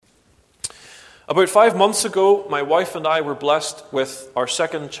About 5 months ago, my wife and I were blessed with our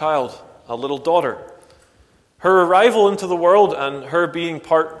second child, a little daughter. Her arrival into the world and her being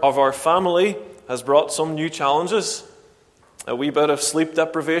part of our family has brought some new challenges, a wee bit of sleep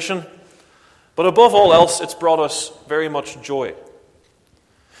deprivation, but above all else, it's brought us very much joy.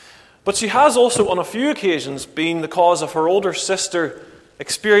 But she has also, on a few occasions, been the cause of her older sister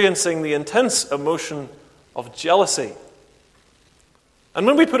experiencing the intense emotion of jealousy. And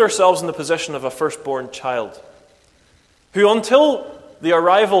when we put ourselves in the position of a firstborn child, who until the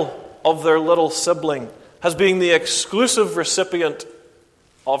arrival of their little sibling has been the exclusive recipient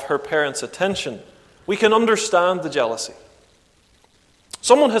of her parents' attention, we can understand the jealousy.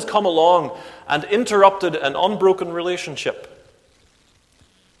 Someone has come along and interrupted an unbroken relationship.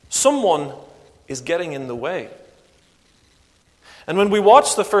 Someone is getting in the way. And when we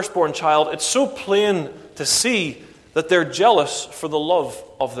watch the firstborn child, it's so plain to see that they're jealous for the love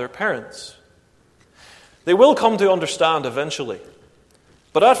of their parents. They will come to understand eventually.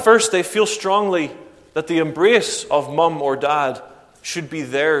 But at first they feel strongly that the embrace of mum or dad should be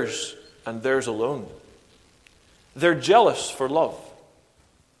theirs and theirs alone. They're jealous for love.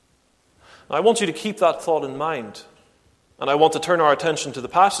 Now, I want you to keep that thought in mind. And I want to turn our attention to the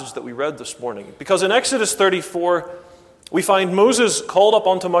passage that we read this morning. Because in Exodus 34, we find Moses called up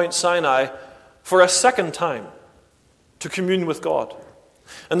onto Mount Sinai for a second time to commune with God.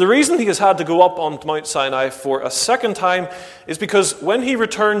 And the reason he has had to go up on Mount Sinai for a second time is because when he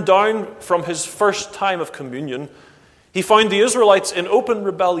returned down from his first time of communion, he found the Israelites in open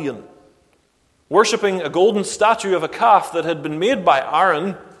rebellion, worshipping a golden statue of a calf that had been made by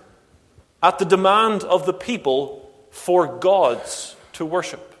Aaron at the demand of the people for gods to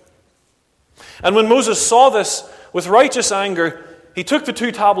worship. And when Moses saw this with righteous anger, he took the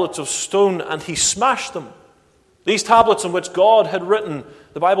 2 tablets of stone and he smashed them. These tablets in which God had written,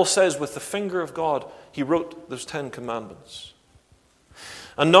 the Bible says, with the finger of God, he wrote those 10 commandments.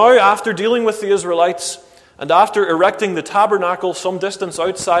 And now, after dealing with the Israelites, and after erecting the tabernacle some distance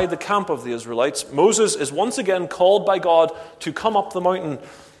outside the camp of the Israelites, Moses is once again called by God to come up the mountain.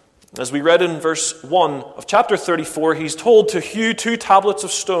 As we read in verse 1 of chapter 34, he's told to hew 2 tablets of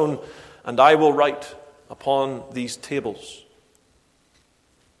stone, and I will write upon these tables.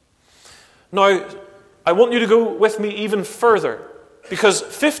 Now, I want you to go with me even further, because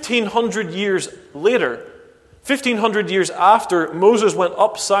 1,500 years later, 1,500 years after Moses went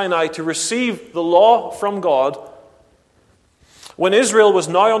up Sinai to receive the law from God, when Israel was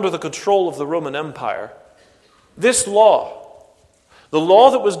now under the control of the Roman Empire, this law, the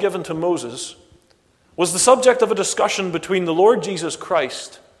law that was given to Moses, was the subject of a discussion between the Lord Jesus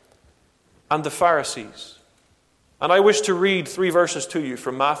Christ and the Pharisees. And I wish to read 3 verses to you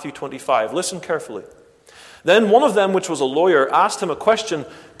from Matthew 25. Listen carefully. Then one of them, which was a lawyer, asked him a question,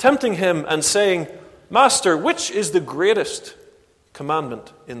 tempting him and saying, Master, which is the greatest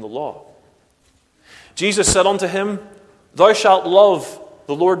commandment in the law? Jesus said unto him, Thou shalt love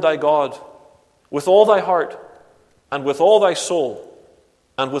the Lord thy God with all thy heart, and with all thy soul,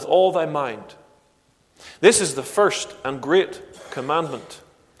 and with all thy mind. This is the first and great commandment.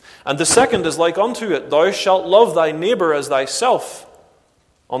 And the second is like unto it, Thou shalt love thy neighbor as thyself.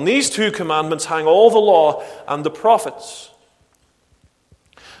 On these 2 commandments hang all the law and the prophets.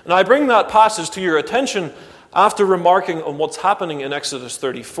 And I bring that passage to your attention after remarking on what's happening in Exodus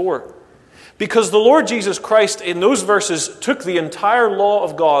 34. Because the Lord Jesus Christ in those verses took the entire law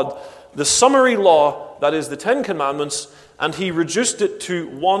of God, the summary law, that is the 10 commandments, and he reduced it to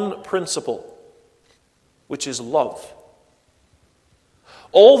one principle, which is love.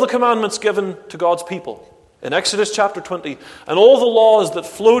 All the commandments given to God's people in Exodus chapter 20, and all the laws that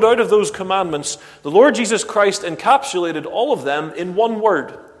flowed out of those commandments, the Lord Jesus Christ encapsulated all of them in one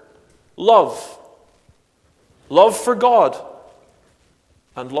word: love. Love for God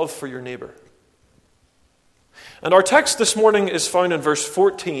and love for your neighbor. And our text this morning is found in verse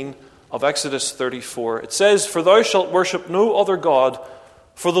 14 of Exodus 34. It says, For thou shalt worship no other God,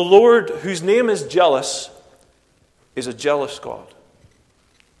 for the Lord, whose name is jealous, is a jealous God.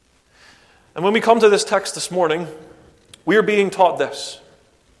 And when we come to this text this morning, we are being taught this: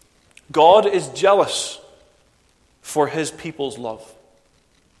 God is jealous for his people's love.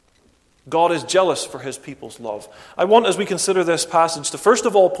 God is jealous for his people's love. I want, as we consider this passage, to first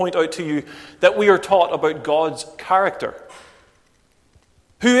of all point out to you that we are taught about God's character.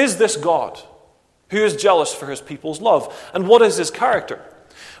 Who is this God who is jealous for his people's love? And what is his character?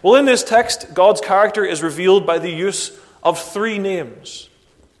 Well, in this text, God's character is revealed by the use of 3 names.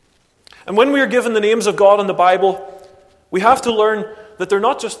 And when we are given the names of God in the Bible, we have to learn that they're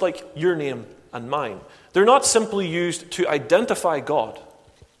not just like your name and mine. They're not simply used to identify God.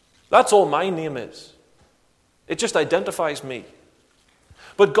 That's all my name is. It just identifies me.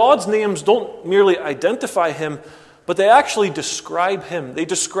 But God's names don't merely identify him, but they actually describe him. They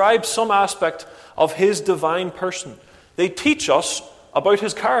describe some aspect of his divine person. They teach us about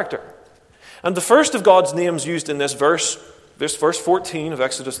his character. And the first of God's names used in this verse 14 of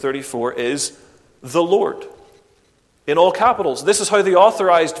Exodus 34, is the Lord. In all capitals. This is how the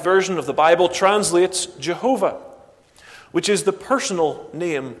authorized version of the Bible translates Jehovah, which is the personal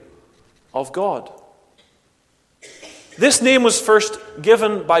name of God. This name was first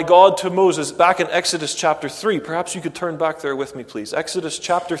given by God to Moses back in Exodus chapter 3. Perhaps you could turn back there with me, please. Exodus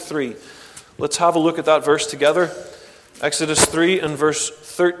chapter 3. Let's have a look at that verse together. Exodus 3 and verse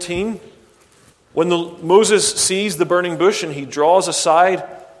 13. When Moses sees the burning bush and he draws aside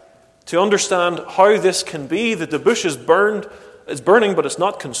to understand how this can be, that the bush is burning but it's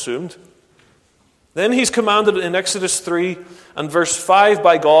not consumed. Then he's commanded in Exodus 3 and verse 5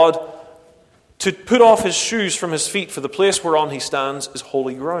 by God to put off his shoes from his feet, for the place whereon he stands is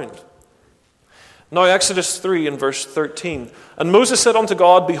holy ground. Now Exodus 3 and verse 13. And Moses said unto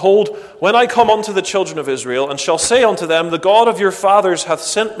God, Behold, when I come unto the children of Israel, and shall say unto them, The God of your fathers hath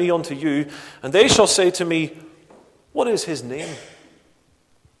sent me unto you, and they shall say to me, What is his name?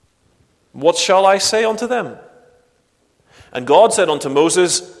 What shall I say unto them? And God said unto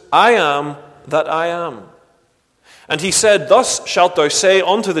Moses, I am that I am. And he said, Thus shalt thou say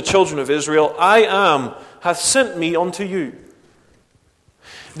unto the children of Israel, I am hath sent me unto you.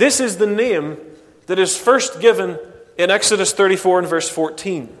 This is the name that is first given in Exodus 34 and verse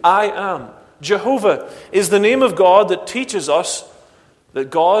 14. I am. Jehovah is the name of God that teaches us that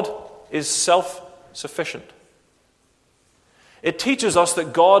God is self-sufficient. It teaches us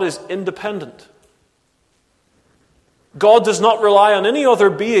that God is independent. God does not rely on any other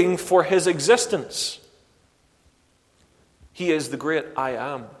being for his existence. He is the great I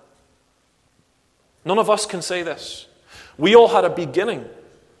am. None of us can say this. We all had a beginning.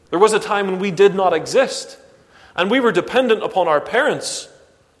 There was a time when we did not exist, and we were dependent upon our parents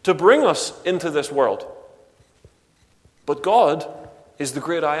to bring us into this world. But God is the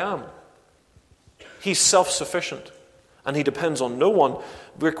great I am. He's self-sufficient, and he depends on no one.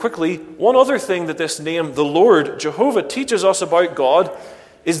 Very quickly, one other thing that this name, the Lord, Jehovah, teaches us about God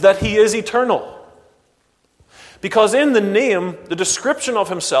is that he is eternal. Because in the name, the description of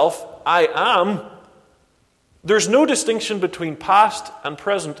himself, I am, there's no distinction between past and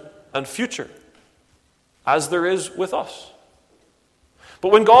present and future, as there is with us.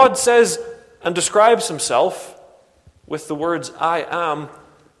 But when God says and describes himself with the words, I am,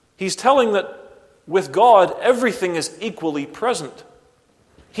 he's telling that with God, everything is equally present.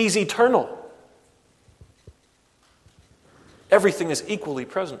 He's eternal. Everything is equally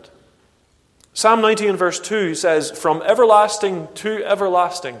present. Psalm 90 and verse 2 says, From everlasting to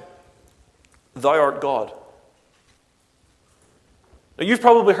everlasting, thou art God. Now, you've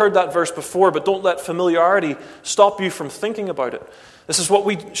probably heard that verse before, but don't let familiarity stop you from thinking about it. This is what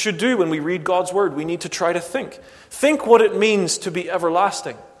we should do when we read God's word. We need to try to think. Think what it means to be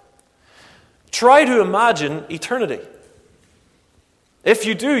everlasting. Try to imagine eternity. If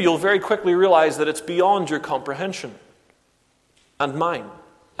you do, you'll very quickly realize that it's beyond your comprehension, and mine,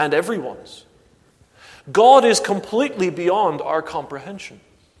 and everyone's. God is completely beyond our comprehension.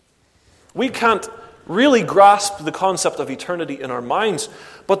 We can't really grasp the concept of eternity in our minds,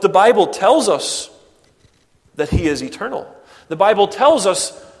 but the Bible tells us that he is eternal. The Bible tells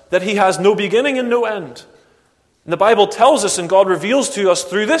us that he has no beginning and no end. And the Bible tells us, and God reveals to us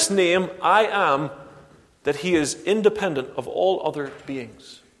through this name, I am, that he is independent of all other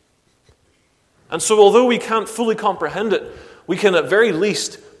beings. And so although we can't fully comprehend it, we can at very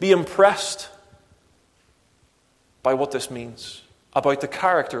least be impressed by what this means, about the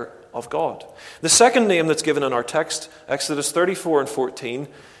character of God. The second name that's given in our text, Exodus 34 and 14,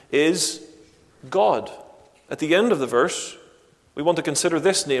 is God. At the end of the verse, we want to consider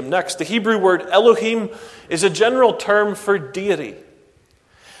this name next. The Hebrew word Elohim is a general term for deity.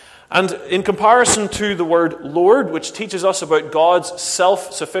 And in comparison to the word Lord, which teaches us about God's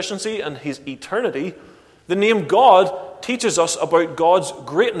self-sufficiency and his eternity, the name God teaches us about God's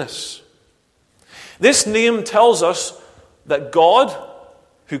greatness. This name tells us that God,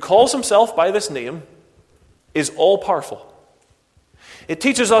 who calls himself by this name, is all-powerful. It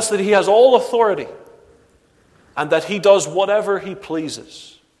teaches us that he has all authority and that he does whatever he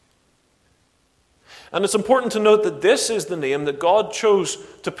pleases. And it's important to note that this is the name that God chose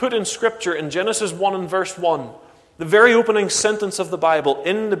to put in Scripture in Genesis 1 and verse 1, the very opening sentence of the Bible.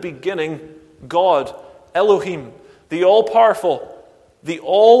 In the beginning, God, Elohim, the all-powerful, the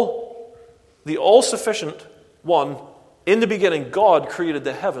all-sufficient one. In the beginning, God created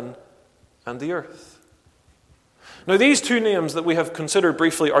the heaven and the earth. Now, these two names that we have considered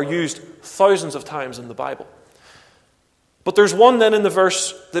briefly are used thousands of times in the Bible. But there's one then in the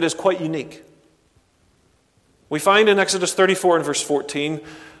verse that is quite unique. We find in Exodus 34 and verse 14,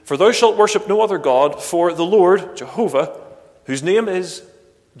 "For thou shalt worship no other God, for the Lord, Jehovah, whose name is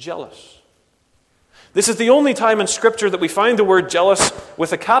jealous." This is the only time in Scripture that we find the word jealous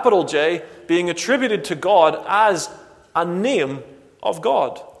with a capital J being attributed to God as a name of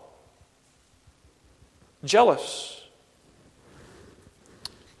God. Jealous.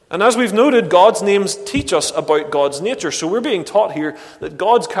 And as we've noted, God's names teach us about God's nature. So we're being taught here that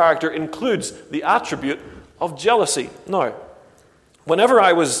God's character includes the attribute of jealousy. Now, whenever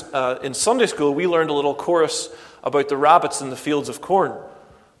I was in Sunday school, we learned a little chorus about the rabbits in the fields of corn.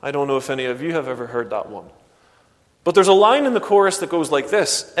 I don't know if any of you have ever heard that one. But there's a line in the chorus that goes like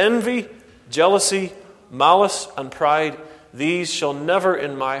this: "Envy, jealousy, malice, and pride, these shall never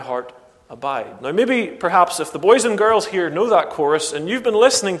in my heart abide." Now maybe, perhaps, if the boys and girls here know that chorus, and you've been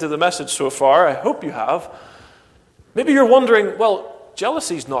listening to the message so far, I hope you have, maybe you're wondering, well,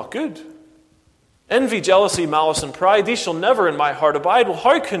 jealousy's not good. Envy, jealousy, malice, and pride, these shall never in my heart abide. Well,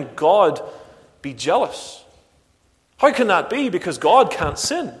 how can God be jealous? How can that be? Because God can't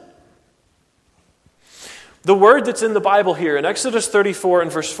sin. The word that's in the Bible here in Exodus 34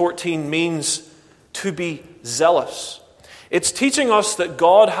 and verse 14 means to be zealous. It's teaching us that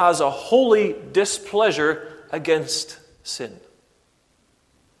God has a holy displeasure against sin.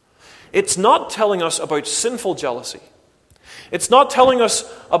 It's not telling us about sinful jealousy. It's not telling us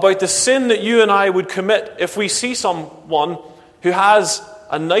about the sin that you and I would commit if we see someone who has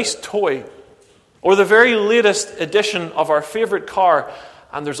a nice toy or the very latest edition of our favorite car,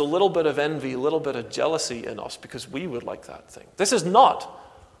 and there's a little bit of envy, a little bit of jealousy in us because we would like that thing. This is not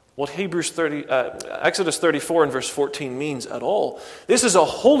what Exodus 34 and verse 14 means at all. This is a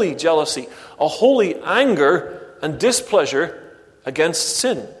holy jealousy, a holy anger and displeasure against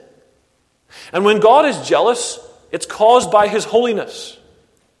sin. And when God is jealous, it's caused by His holiness.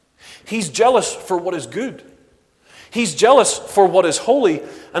 He's jealous for what is good. He's jealous for what is holy.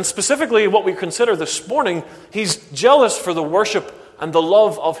 And specifically what we consider this morning, He's jealous for the worship and the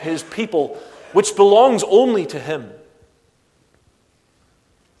love of His people, which belongs only to Him.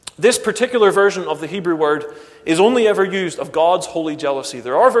 This particular version of the Hebrew word is only ever used of God's holy jealousy.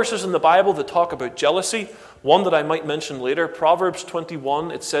 There are verses in the Bible that talk about jealousy. One that I might mention later, Proverbs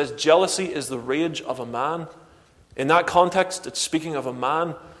 21, it says, "Jealousy is the rage of a man." In that context, it's speaking of a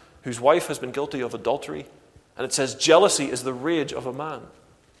man whose wife has been guilty of adultery. And it says, jealousy is the rage of a man.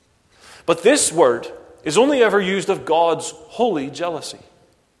 But this word is only ever used of God's holy jealousy.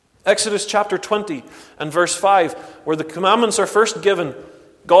 Exodus chapter 20 and verse 5, where the commandments are first given,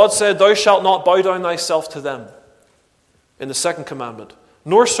 God said, "Thou shalt not bow down thyself to them," in the second commandment,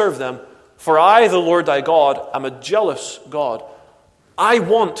 "nor serve them, for I, the Lord thy God, am a jealous God. I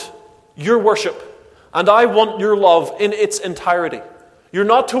want your worship, and I want your love in its entirety. You're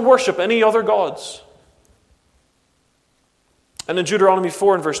not to worship any other gods." And in Deuteronomy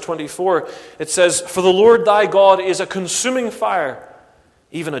 4 and verse 24, it says, "For the Lord thy God is a consuming fire,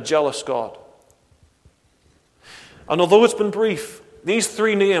 even a jealous God." And although it's been brief, these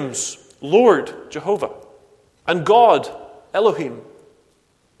three names, Lord, Jehovah, and God, Elohim,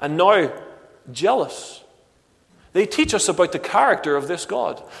 and now jealous, they teach us about the character of this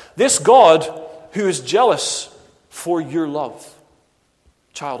God. This God who is jealous for your love,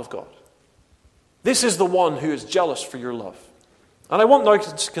 child of God. This is the one who is jealous for your love. And I want now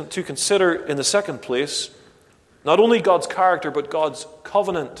to consider in the second place, not only God's character, but God's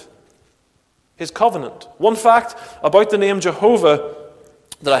covenant. His covenant. One fact about the name Jehovah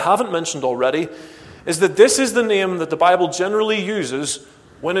that I haven't mentioned already is that this is the name that the Bible generally uses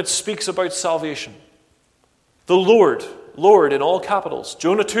when it speaks about salvation. The Lord, Lord in all capitals.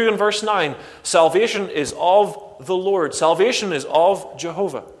 Jonah 2 and verse 9, salvation is of the Lord. Salvation is of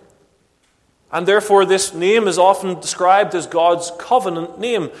Jehovah. And therefore this name is often described as God's covenant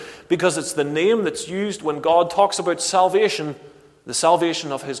name, because it's the name that's used when God talks about salvation, the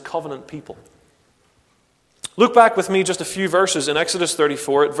salvation of His covenant people. Look back with me just a few verses in Exodus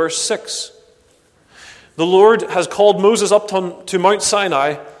 34 at verse 6. The Lord has called Moses up to Mount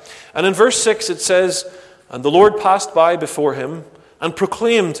Sinai, and in verse 6 it says, "And the Lord passed by before him and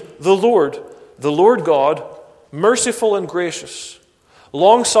proclaimed, the Lord God, merciful and gracious,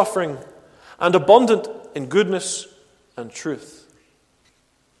 long-suffering, and abundant in goodness and truth."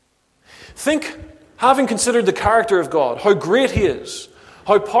 Think, having considered the character of God, how great He is,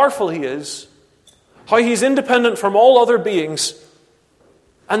 how powerful He is, how He's independent from all other beings,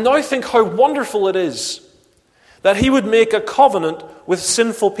 and now think how wonderful it is that he would make a covenant with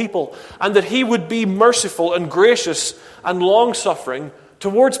sinful people, and that he would be merciful and gracious and long-suffering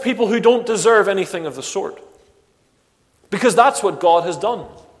towards people who don't deserve anything of the sort. Because that's what God has done.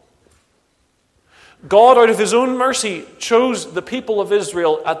 God, out of his own mercy, chose the people of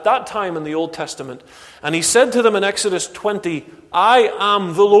Israel at that time in the Old Testament, and he said to them in Exodus 20, I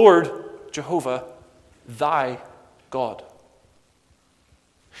am the Lord, Jehovah, thy God.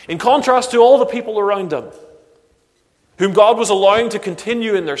 In contrast to all the people around them, whom God was allowing to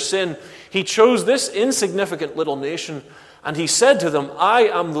continue in their sin, he chose this insignificant little nation, and he said to them, I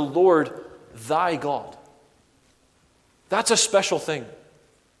am the Lord, thy God. That's a special thing.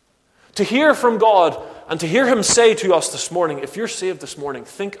 To hear from God and to hear him say to us this morning, if you're saved this morning,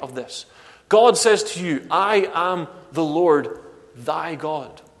 think of this. God says to you, I am the Lord, thy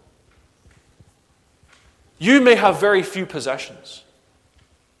God. You may have very few possessions,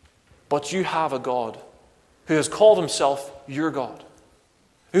 but you have a God who has called himself your God,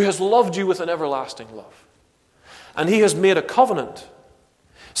 who has loved you with an everlasting love. And he has made a covenant.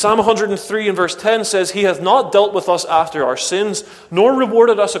 Psalm 103 and verse 10 says, He hath not dealt with us after our sins, nor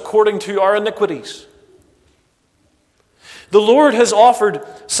rewarded us according to our iniquities. The Lord has offered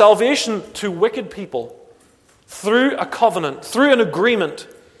salvation to wicked people through a covenant, through an agreement.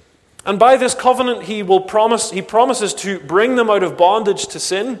 And by this covenant he promises to bring them out of bondage to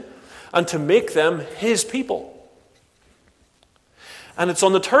sin and to make them his people. And it's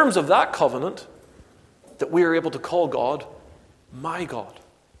on the terms of that covenant that we are able to call God my God.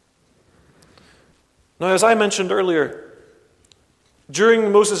 Now, as I mentioned earlier,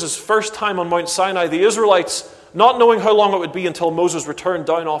 during Moses' first time on Mount Sinai, the Israelites, not knowing how long it would be until Moses returned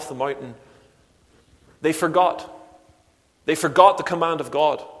down off the mountain, they forgot. They forgot the command of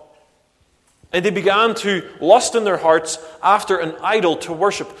God. And they began to lust in their hearts after an idol to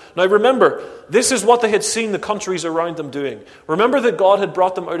worship. Now remember, this is what they had seen the countries around them doing. Remember that God had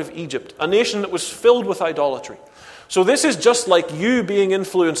brought them out of Egypt, a nation that was filled with idolatry. So this is just like you being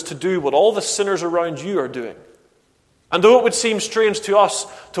influenced to do what all the sinners around you are doing. And though it would seem strange to us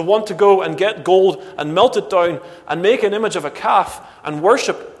to want to go and get gold and melt it down and make an image of a calf and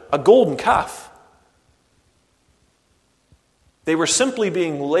worship a golden calf, they were simply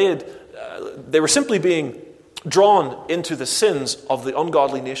being drawn into the sins of the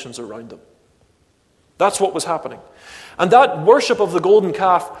ungodly nations around them. That's what was happening. And that worship of the golden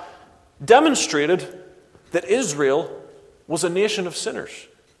calf demonstrated that Israel was a nation of sinners.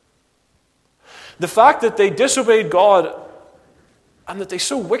 The fact that they disobeyed God and that they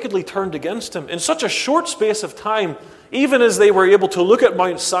so wickedly turned against him in such a short space of time, even as they were able to look at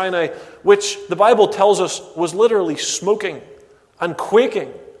Mount Sinai, which the Bible tells us was literally smoking and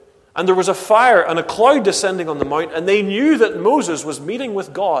quaking, and there was a fire and a cloud descending on the mount, and they knew that Moses was meeting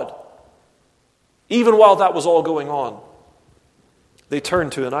with God. Even while that was all going on, they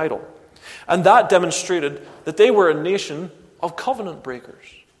turned to an idol. And that demonstrated that they were a nation of covenant breakers.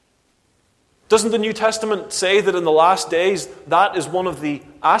 Doesn't the New Testament say that in the last days, that is one of the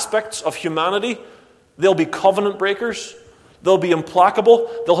aspects of humanity? They'll be covenant breakers. They'll be implacable.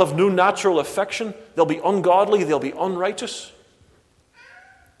 They'll have no natural affection. They'll be ungodly. They'll be unrighteous.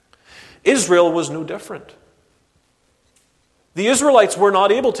 Israel was no different. The Israelites were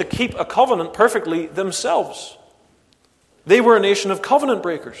not able to keep a covenant perfectly themselves. They were a nation of covenant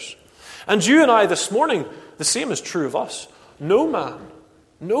breakers. And you and I this morning, the same is true of us. No man,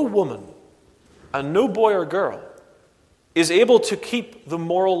 no woman, and no boy or girl is able to keep the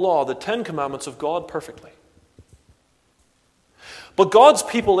moral law, the 10 Commandments of God, perfectly. But God's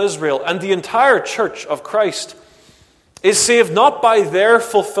people Israel and the entire church of Christ is saved not by their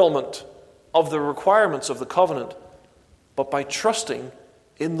fulfillment of the requirements of the covenant, but by trusting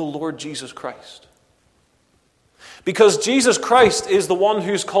in the Lord Jesus Christ. Because Jesus Christ is the one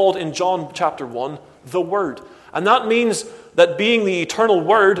who's called in John chapter 1, the Word. And that means that being the eternal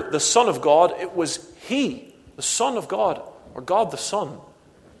Word, the Son of God, it was He, the Son of God, or God the Son,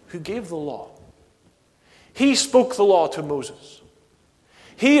 who gave the law. He spoke the law to Moses.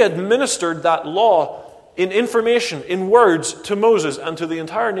 He administered that law in information, in words, to Moses and to the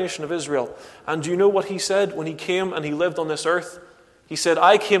entire nation of Israel. And do you know what he said when he came and he lived on this earth? He said,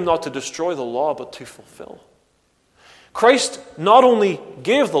 I came not to destroy the law, but to fulfill. Christ not only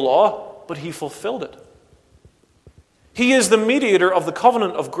gave the law, but he fulfilled it. He is the mediator of the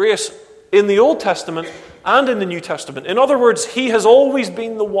covenant of grace in the Old Testament and in the New Testament. In other words, he has always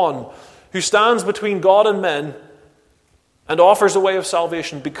been the one who stands between God and men and offers a way of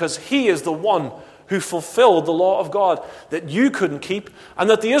salvation, because he is the one who fulfilled the law of God that you couldn't keep and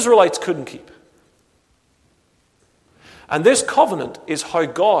that the Israelites couldn't keep. And this covenant is how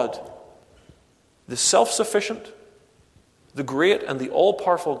God, the self-sufficient, the great and the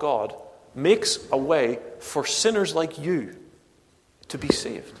all-powerful God makes a way for sinners like you to be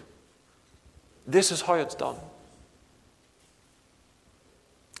saved. This is how it's done.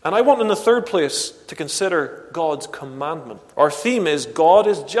 And I want in the third place to consider God's commandment. Our theme is God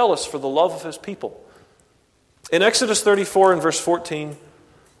is jealous for the love of his people. In Exodus 34 and verse 14,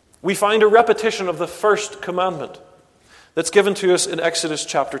 we find a repetition of the first commandment that's given to us in Exodus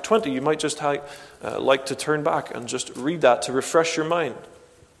chapter 20. You might just like to turn back and just read that to refresh your mind.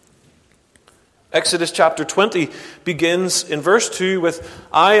 Exodus chapter 20 begins in verse 2 with,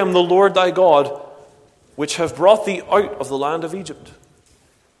 I am the Lord thy God, which have brought thee out of the land of Egypt,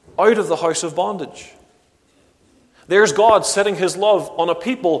 out of the house of bondage. There's God setting his love on a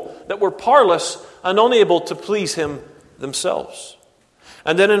people that were powerless and unable to please him themselves.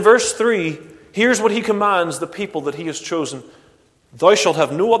 And then in verse 3, here's what he commands the people that he has chosen. Thou shalt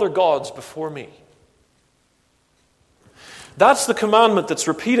have no other gods before me. That's the commandment that's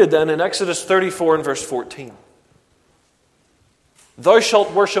repeated then in Exodus 34 and verse 14. Thou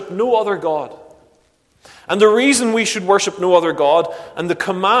shalt worship no other God. And the reason we should worship no other God, and the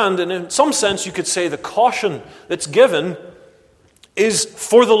command, and in some sense you could say the caution that's given, is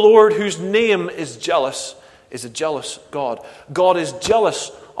for the Lord whose name is jealous, is a jealous God. God is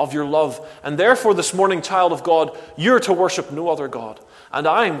jealous of your love. And therefore this morning, child of God, you're to worship no other God. And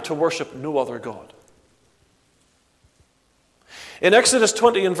I'm to worship no other God. In Exodus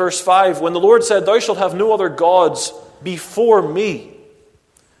 20 and verse 5, when the Lord said, Thou shalt have no other gods before me,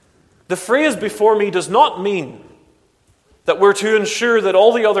 the phrase before me does not mean that we're to ensure that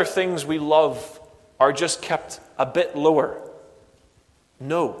all the other things we love are just kept a bit lower.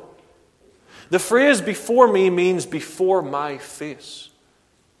 No. The phrase before me means before my face.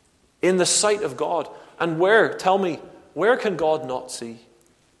 In the sight of God. And where? Tell me, where can God not see?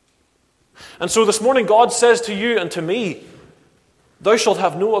 And so this morning God says to you and to me, Thou shalt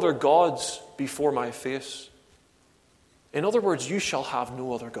have no other gods before my face. In other words, you shall have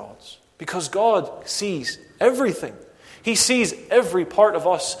no other gods. Because God sees everything. He sees every part of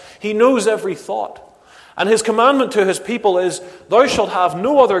us. He knows every thought. And his commandment to his people is, Thou shalt have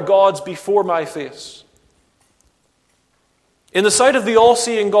no other gods before my face. In the sight of the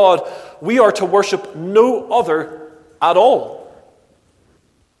all-seeing God, we are to worship no other at all.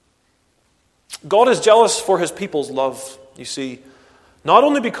 God is jealous for his people's love, you see, not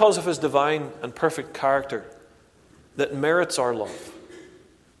only because of his divine and perfect character that merits our love,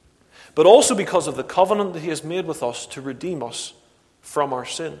 but also because of the covenant that he has made with us to redeem us from our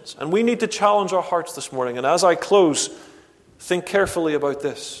sins. And we need to challenge our hearts this morning. And as I close, think carefully about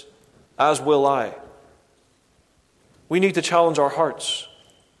this, as will I. We need to challenge our hearts.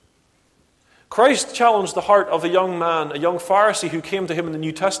 Christ challenged the heart of a young man, a young Pharisee who came to him in the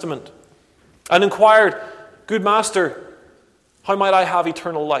New Testament and inquired, Good Master, how might I have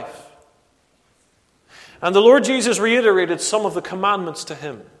eternal life? And the Lord Jesus reiterated some of the commandments to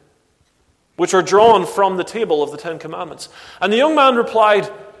him, which are drawn from the table of the 10 Commandments. And the young man replied,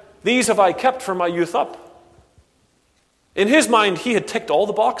 These have I kept from my youth up. In his mind, he had ticked all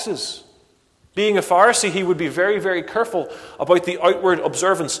the boxes. Being a Pharisee, he would be very, very careful about the outward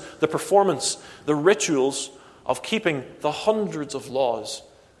observance, the performance, the rituals of keeping the hundreds of laws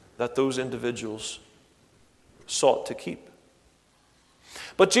that those individuals sought to keep.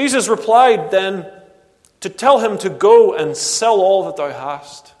 But Jesus replied then to tell him to go and sell all that thou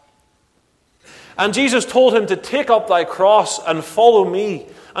hast. And Jesus told him to take up thy cross and follow me.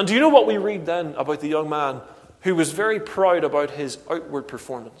 And do you know what we read then about the young man who was very proud about his outward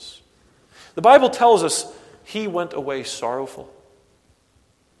performance? The Bible tells us he went away sorrowful,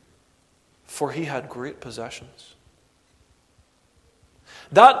 for he had great possessions.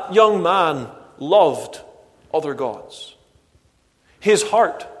 That young man loved other gods. His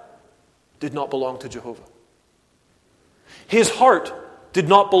heart did not belong to Jehovah. His heart did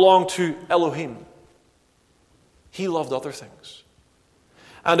not belong to Elohim. He loved other things.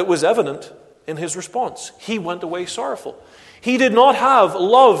 And it was evident in his response. He went away sorrowful. He did not have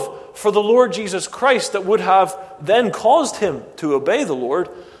love for the Lord Jesus Christ that would have then caused him to obey the Lord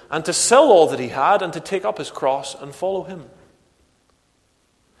and to sell all that he had and to take up his cross and follow him.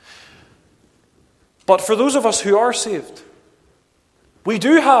 But for those of us who are saved, we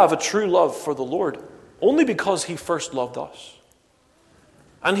do have a true love for the Lord only because he first loved us.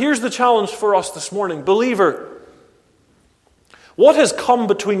 And here's the challenge for us this morning. Believer, what has come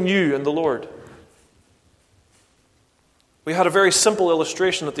between you and the Lord? We had a very simple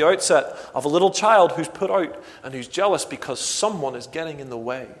illustration at the outset of a little child who's put out and who's jealous because someone is getting in the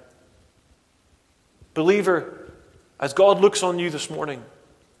way. Believer, as God looks on you this morning,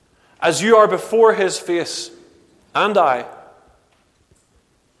 as you are before his face, and I,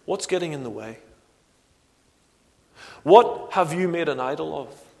 What's getting in the way? What have you made an idol of?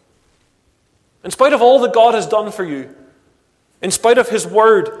 In spite of all that God has done for you, in spite of His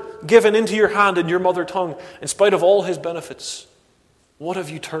word given into your hand in your mother tongue, in spite of all His benefits, what have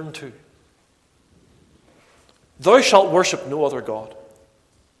you turned to? Thou shalt worship no other God.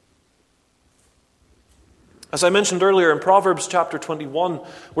 As I mentioned earlier, in Proverbs chapter 21,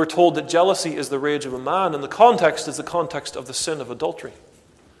 we're told that jealousy is the rage of a man, and the context is the context of the sin of adultery.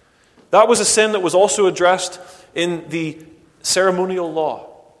 That was a sin that was also addressed in the ceremonial law.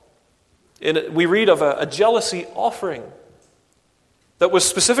 We read of a jealousy offering that was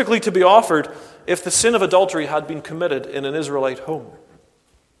specifically to be offered if the sin of adultery had been committed in an Israelite home.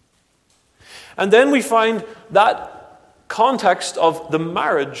 And then we find that context of the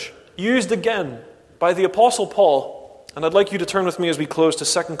marriage used again by the Apostle Paul. And I'd like you to turn with me as we close to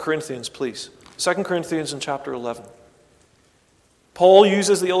 2 Corinthians, please. 2 Corinthians in chapter 11. Paul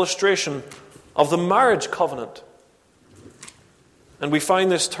uses the illustration of the marriage covenant. And we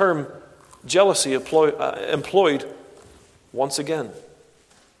find this term, jealousy, employed once again.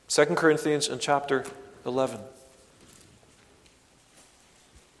 2 Corinthians in chapter 11.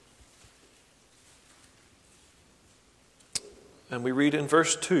 And we read in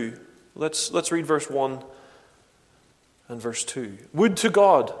verse 2. Let's read verse 1 and verse 2. Would to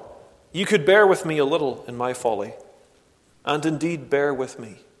God you could bear with me a little in my folly, and indeed bear with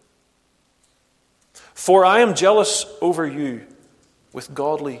me. For I am jealous over you with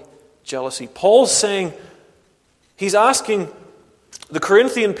godly jealousy. Paul's saying, he's asking the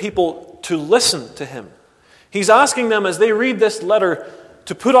Corinthian people to listen to him. He's asking them as they read this letter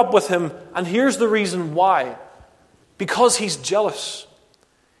to put up with him, and here's the reason why. Because he's jealous.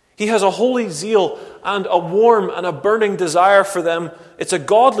 He has a holy zeal and a warm and a burning desire for them. It's a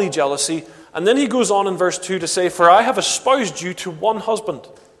godly jealousy. And then he goes on in verse 2 to say, for I have espoused you to one husband,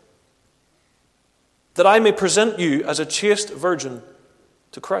 that I may present you as a chaste virgin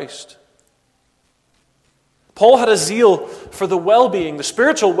to Christ. Paul had a zeal for the well-being, the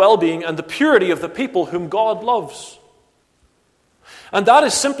spiritual well-being and the purity of the people whom God loves. And that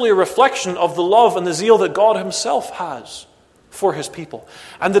is simply a reflection of the love and the zeal that God Himself has for His people.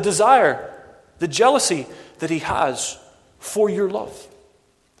 And the desire, the jealousy that He has for your love.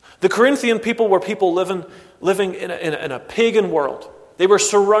 The Corinthian people were people living in a pagan world. They were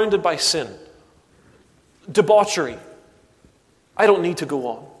surrounded by sin, debauchery. I don't need to go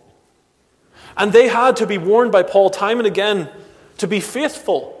on. And they had to be warned by Paul time and again to be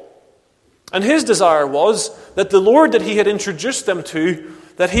faithful. And his desire was that the Lord that he had introduced them to,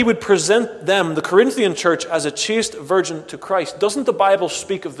 that he would present them, the Corinthian church, as a chaste virgin to Christ. Doesn't the Bible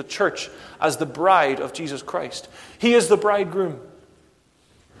speak of the church as the bride of Jesus Christ? He is the bridegroom,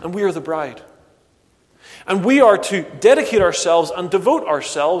 and we are the bride. And we are to dedicate ourselves and devote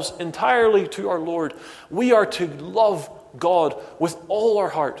ourselves entirely to our Lord. We are to love God with all our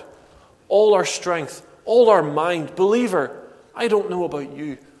heart, all our strength, all our mind. Believer, I don't know about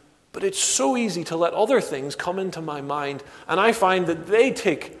you, but it's so easy to let other things come into my mind, and I find that they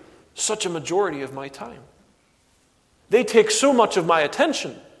take such a majority of my time. They take so much of my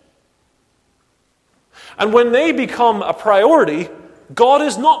attention. And when they become a priority, God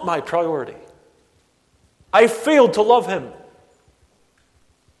is not my priority. I failed to love Him.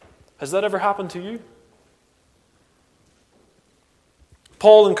 Has that ever happened to you?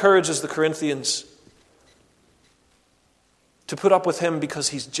 Paul encourages the Corinthians to put up with him because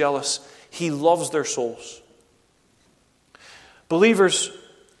he's jealous. He loves their souls. Believers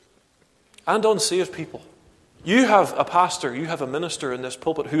and unsaved people, you have a pastor, you have a minister in this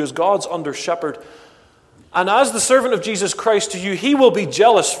pulpit who is God's under-shepherd. And as the servant of Jesus Christ to you, he will be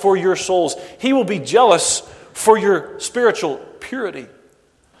jealous for your souls. He will be jealous for your spiritual purity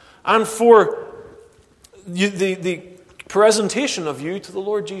and for the presentation of you to the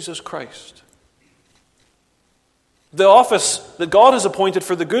Lord Jesus Christ. The office that God has appointed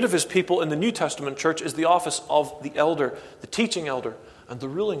for the good of His people in the New Testament church is the office of the elder, the teaching elder, and the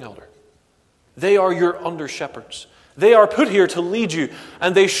ruling elder. They are your under-shepherds. They are put here to lead you,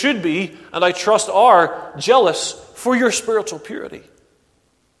 and they should be, and I trust are, jealous for your spiritual purity.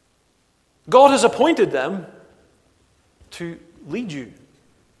 God has appointed them to lead you,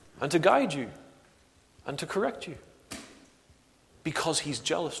 and to guide you, and to correct you, because He's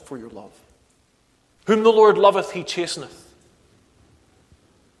jealous for your love. Whom the Lord loveth, He chasteneth.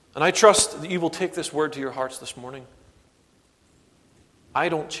 And I trust that you will take this word to your hearts this morning. I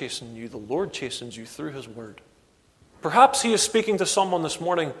don't chasten you. The Lord chastens you through His word. Perhaps He is speaking to someone this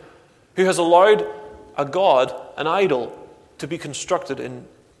morning who has allowed a god, an idol, to be constructed in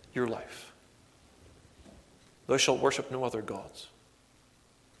your life. Thou shalt worship no other gods.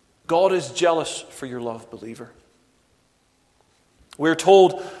 God is jealous for your love, believer. We're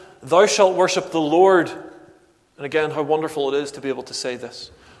told, thou shalt worship the Lord. And again, how wonderful it is to be able to say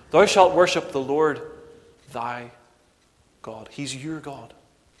this. Thou shalt worship the Lord thy God. He's your God.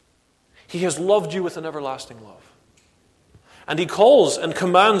 He has loved you with an everlasting love. And he calls and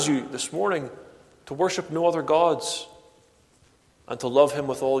commands you this morning to worship no other gods and to love him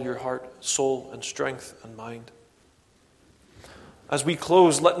with all your heart, soul, and strength and mind. As we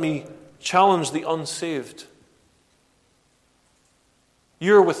close, let me challenge the unsaved.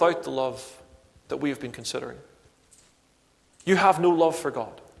 You're without the love that we have been considering. You have no love for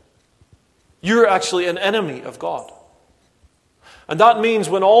God. You're actually an enemy of God. And that means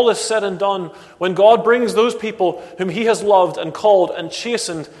when all is said and done, when God brings those people whom he has loved and called and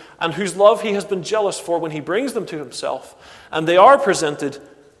chastened, and whose love he has been jealous for, when he brings them to himself, and they are presented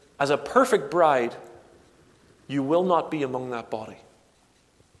as a perfect bride, you will not be among that body.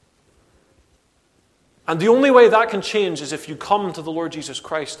 And the only way that can change is if you come to the Lord Jesus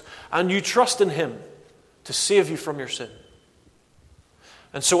Christ and you trust in him to save you from your sin.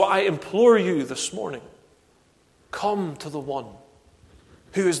 And so I implore you this morning, come to the one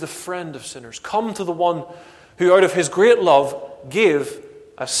who is the friend of sinners. Come to the one who out of his great love gave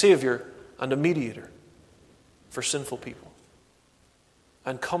a Savior and a mediator for sinful people.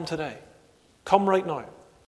 And come today. Come right now.